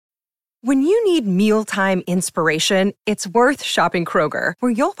When you need mealtime inspiration, it's worth shopping Kroger,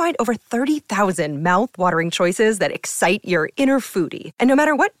 where you'll find over 30,000 mouth-watering choices that excite your inner foodie. And no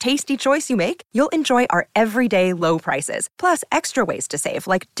matter what tasty choice you make, you'll enjoy our everyday low prices, plus extra ways to save,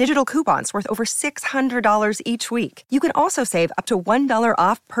 like digital coupons worth over $600 each week. You can also save up to $1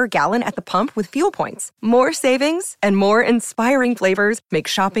 off per gallon at the pump with fuel points. More savings and more inspiring flavors make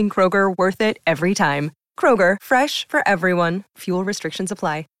shopping Kroger worth it every time. Kroger, fresh for everyone. Fuel restrictions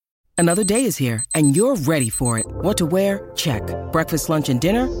apply. Another day is here, and you're ready for it. What to wear? Check. Breakfast, lunch, and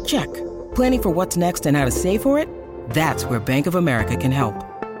dinner? Check. Planning for what's next and how to save for it? That's where Bank of America can help.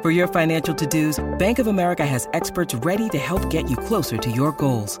 For your financial to-dos, Bank of America has experts ready to help get you closer to your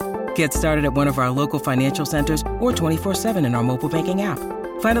goals. Get started at one of our local financial centers or 24/7 in our mobile banking app.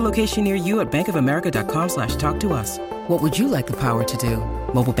 Find a location near you at bankofamerica.com/talktous. What would you like the power to do?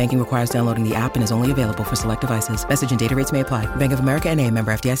 Mobile banking requires downloading the app and is only available for select devices. Message and data rates may apply. Bank of America N.A.,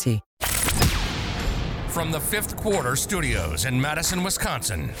 member FDIC. From the Fifth Quarter Studios in Madison,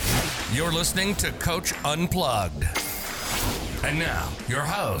 Wisconsin, you're listening to Coach Unplugged. And now, your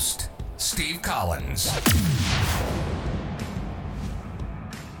host, Steve Collins.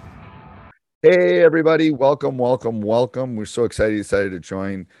 Hey, everybody. Welcome. We're so excited you decided to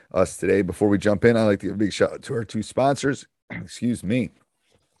join us today. Before we jump in, I'd like to give a big shout out to our two sponsors. Excuse me.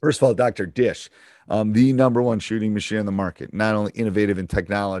 First of all, Dr. Dish, the number one shooting machine on the market, not only innovative in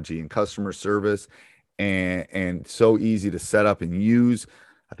technology and customer service and so easy to set up and use.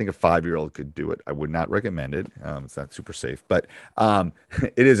 I think a 5-year-old could do it. I would not recommend it. It's not super safe, but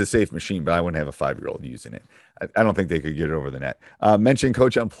it is a safe machine, but I wouldn't have a 5-year-old using it. I don't think they could get it over the net. Mention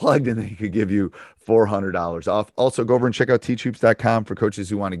Coach Unplugged and they could give you $400 off. Also, go over and check out teachhoops.com for coaches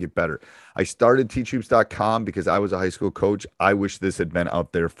who want to get better. I started teachhoops.com because I was a high school coach. I wish this had been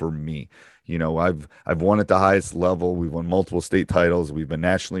out there for me. You know, I've won at the highest level. We've won multiple state titles. We've been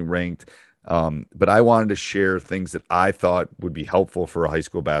nationally ranked. But I wanted to share things that I thought would be helpful for a high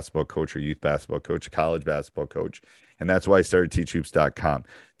school basketball coach or youth basketball coach, college basketball coach. And that's why I started teachhoops.com,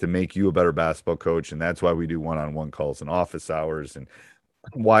 to make you a better basketball coach. And that's why we do one-on-one calls and office hours, and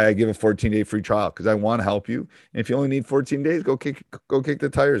why I give a 14-day free trial, because I want to help you. And if you only need 14 days, go kick the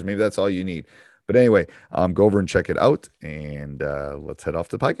tires. Maybe that's all you need. But anyway, go over and check it out, and let's head off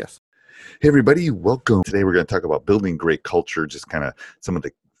to the podcast. Hey, everybody, welcome. Today we're going to talk about building great culture, just kind of some of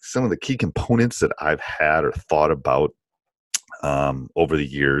the key components that I've had or thought about over the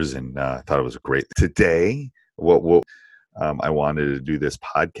years, and I thought it was great. Today, what I wanted to do this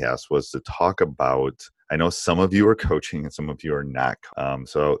podcast was to talk about, I know some of you are coaching and some of you are not.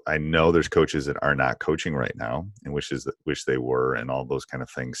 So I know there's coaches that are not coaching right now and wish they were, and all those kind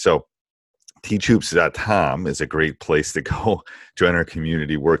of things. So teachhoops.com is a great place to go join our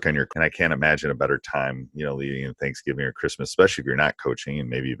community, work on and I can't imagine a better time, leading in Thanksgiving or Christmas, especially if you're not coaching and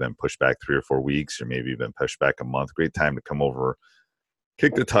maybe you've been pushed back 3 or 4 weeks, or maybe you've been pushed back a month. Great time to come over,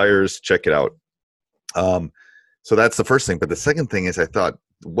 kick the tires, check it out. So that's the first thing. But the second thing is, I thought,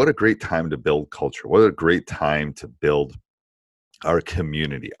 what a great time to build culture. What a great time to build our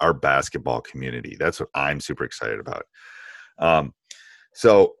community, our basketball community. That's what I'm super excited about.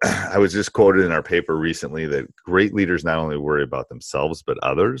 So I was just quoted in our paper recently that great leaders not only worry about themselves, but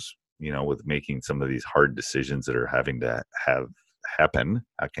others, with making some of these hard decisions that are having to have happen.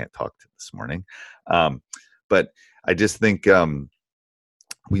 I can't talk this morning. But I just think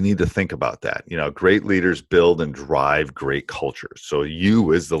we need to think about that. Great leaders build and drive great cultures. So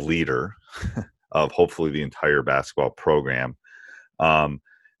you, as the leader of hopefully the entire basketball program,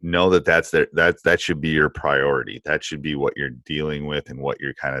 know that should be your priority. That should be what you're dealing with and what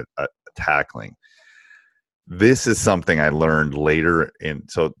you're kind of tackling. This is something I learned later. And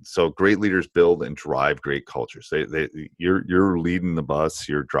so great leaders build and drive great cultures. You're leading the bus,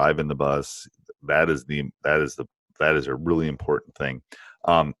 you're driving the bus. That is a really important thing.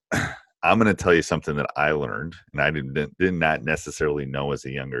 I'm going to tell you something that I learned, and I did not necessarily know as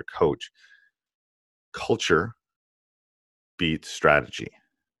a younger coach. Culture beats strategy.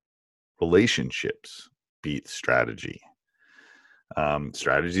 Relationships beat strategy.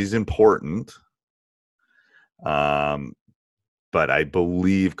 Strategy is important, but I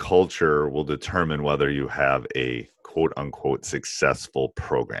believe culture will determine whether you have a quote-unquote successful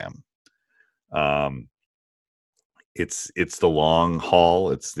program. It's the long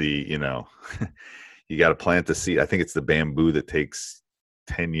haul. It's the, you got to plant the seed. I think it's the bamboo that takes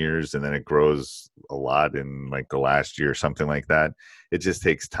 10 years and then it grows a lot in like the last year or something like that. It just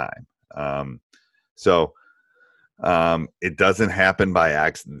takes time. It doesn't happen by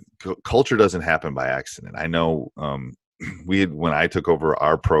accident. Culture doesn't happen by accident. I know when I took over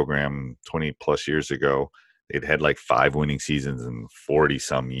our program 20 plus years ago, They'd had like 5 winning seasons in 40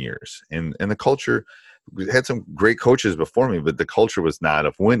 some years. And the culture, we had some great coaches before me, but the culture was not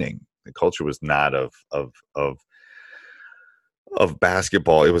of winning. The culture was not of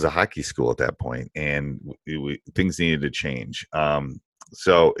basketball. It was a hockey school at that point, and things needed to change.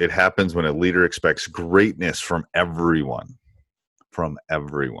 So it happens when a leader expects greatness from everyone, from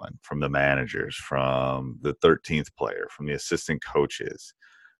the managers, from the 13th player, from the assistant coaches.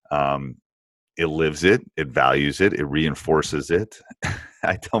 It lives it, it values it, it reinforces it.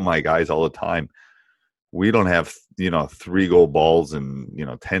 I tell my guys all the time, we don't have, 3 gold balls and,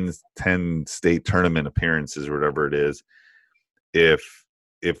 10 state tournament appearances or whatever it is, if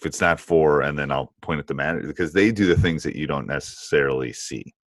it's not for, and then I'll point at the manager, because they do the things that you don't necessarily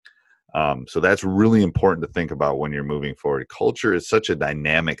see. So that's really important to think about when you're moving forward. Culture is such a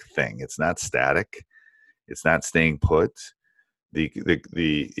dynamic thing. It's not static. It's not staying put.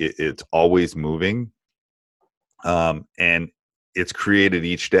 It's always moving. And it's created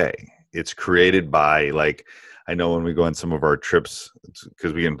each day. It's created by, like, I know when we go on some of our trips,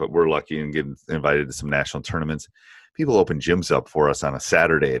 because we're lucky and get invited to some national tournaments, people open gyms up for us on a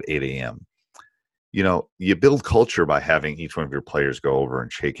Saturday at 8 a.m. You build culture by having each one of your players go over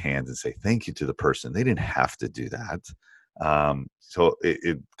and shake hands and say thank you to the person. They didn't have to do that. So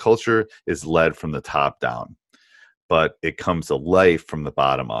culture is led from the top down, but it comes to life from the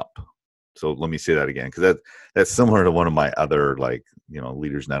bottom up. So let me say that again, because that's similar to one of my other,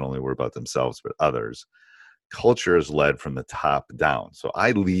 leaders not only worry about themselves, but others. Culture is led from the top down. So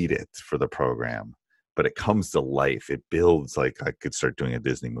I lead it for the program, but it comes to life. It builds, like I could start doing a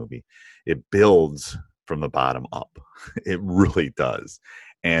Disney movie. It builds from the bottom up. It really does.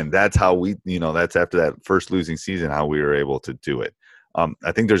 And that's how that's after that first losing season, how we were able to do it.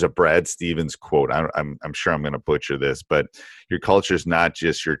 I think there's a Brad Stevens quote. I'm sure I'm going to butcher this, but your culture is not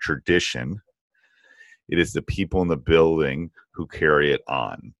just your tradition. It is the people in the building who carry it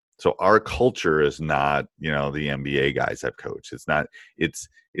on. So our culture is not, the NBA guys I've coached. It's not, it's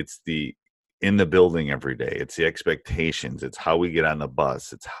the in the building every day. It's the expectations. It's how we get on the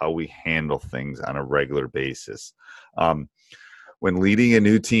bus. It's how we handle things on a regular basis. When leading a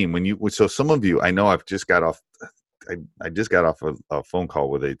new team, so some of you, I know I just got off a phone call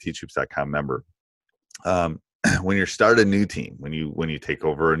with a teachhoops.com member. When you start a new team, when you take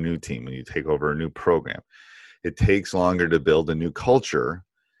over a new team, when you take over a new program, it takes longer to build a new culture.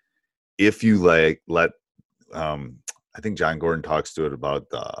 If you let I think John Gordon talks to it about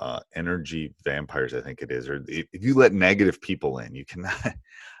the energy vampires, I think it is, or if you let negative people in, you cannot.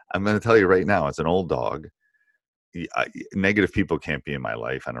 I'm going to tell you right now, as an old dog, negative people can't be in my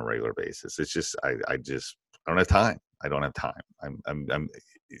life on a regular basis. It's just I don't have time. I don't have time. I'm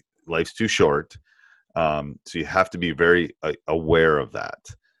life's too short. So you have to be very aware of that.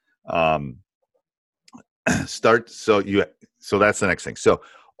 So that's the next thing. So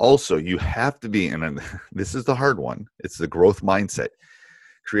also you have to be, and this is the hard one. It's the growth mindset.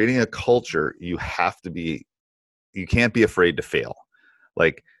 Creating a culture, you can't be afraid to fail.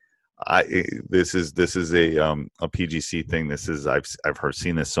 Like this is a PGC thing. I've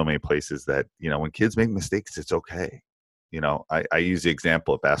seen this so many places that, when kids make mistakes, it's okay. I use the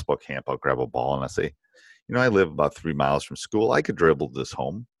example of basketball camp. I'll grab a ball and I say, I live about 3 miles from school. I could dribble this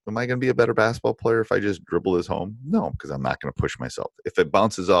home. Am I going to be a better basketball player if I just dribble this home? No, because I'm not going to push myself. If it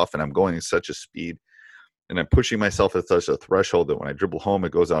bounces off and I'm going at such a speed and I'm pushing myself at such a threshold that when I dribble home,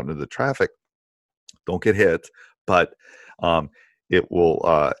 it goes out into the traffic, don't get hit, but it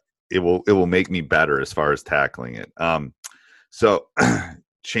will make me better as far as tackling it. So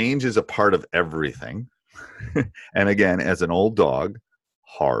change is a part of everything. And again, as an old dog,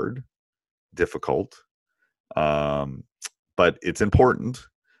 hard, difficult, but it's important.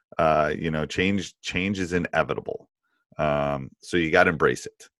 Change is inevitable. So you got to embrace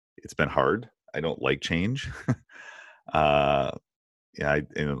it. It's been hard. I don't like change.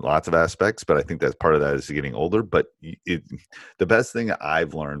 In lots of aspects, but I think that's part of that is getting older. But the best thing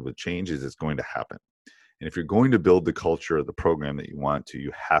I've learned with change is it's going to happen. And if you're going to build the culture of the program that you want to,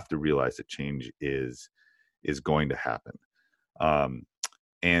 you have to realize that change is going to happen. I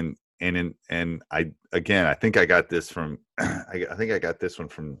think I got this from,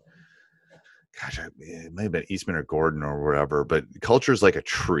 it may have been Eastman or Gordon or whatever, but culture is like a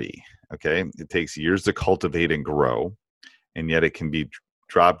tree. Okay. It takes years to cultivate and grow. And yet it can be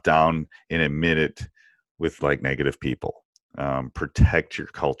dropped down in a minute with like negative people. Protect your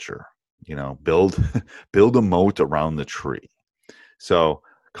culture, build a moat around the tree. So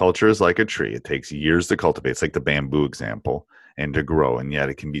culture is like a tree. It takes years to cultivate. It's like the bamboo example and to grow. And yet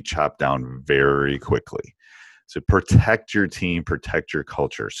it can be chopped down very quickly. So protect your team, protect your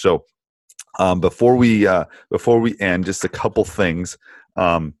culture. So Before we end, just a couple things.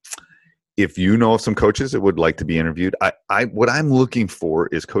 If you know of some coaches that would like to be interviewed, what I'm looking for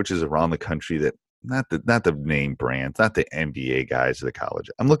is coaches around the country that not the name brands, not the NBA guys or the college.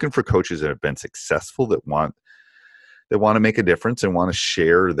 I'm looking for coaches that have been successful that want to make a difference and want to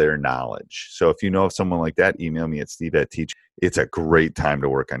share their knowledge. So if you know of someone like that, email me at steve@teach. It's a great time to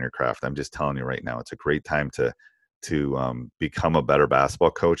work on your craft. I'm just telling you right now, it's a great time to become a better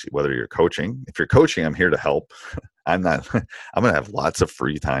basketball coach, whether you're coaching. If you're coaching, I'm here to help. I'm going to have lots of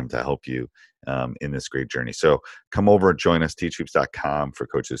free time to help you in this great journey. So come over and join us, teachhoops.com, for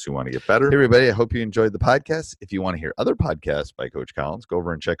coaches who want to get better. Hey, everybody, I hope you enjoyed the podcast. If you want to hear other podcasts by Coach Collins, go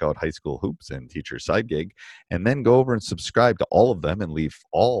over and check out High School Hoops and Teacher Side Gig, and then go over and subscribe to all of them and leave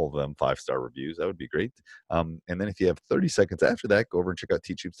all of them 5-star reviews. That would be great. And then if you have 30 seconds after that, go over and check out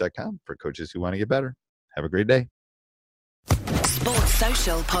teachhoops.com for coaches who want to get better. Have a great day. Sports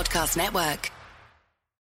Social Podcast Network.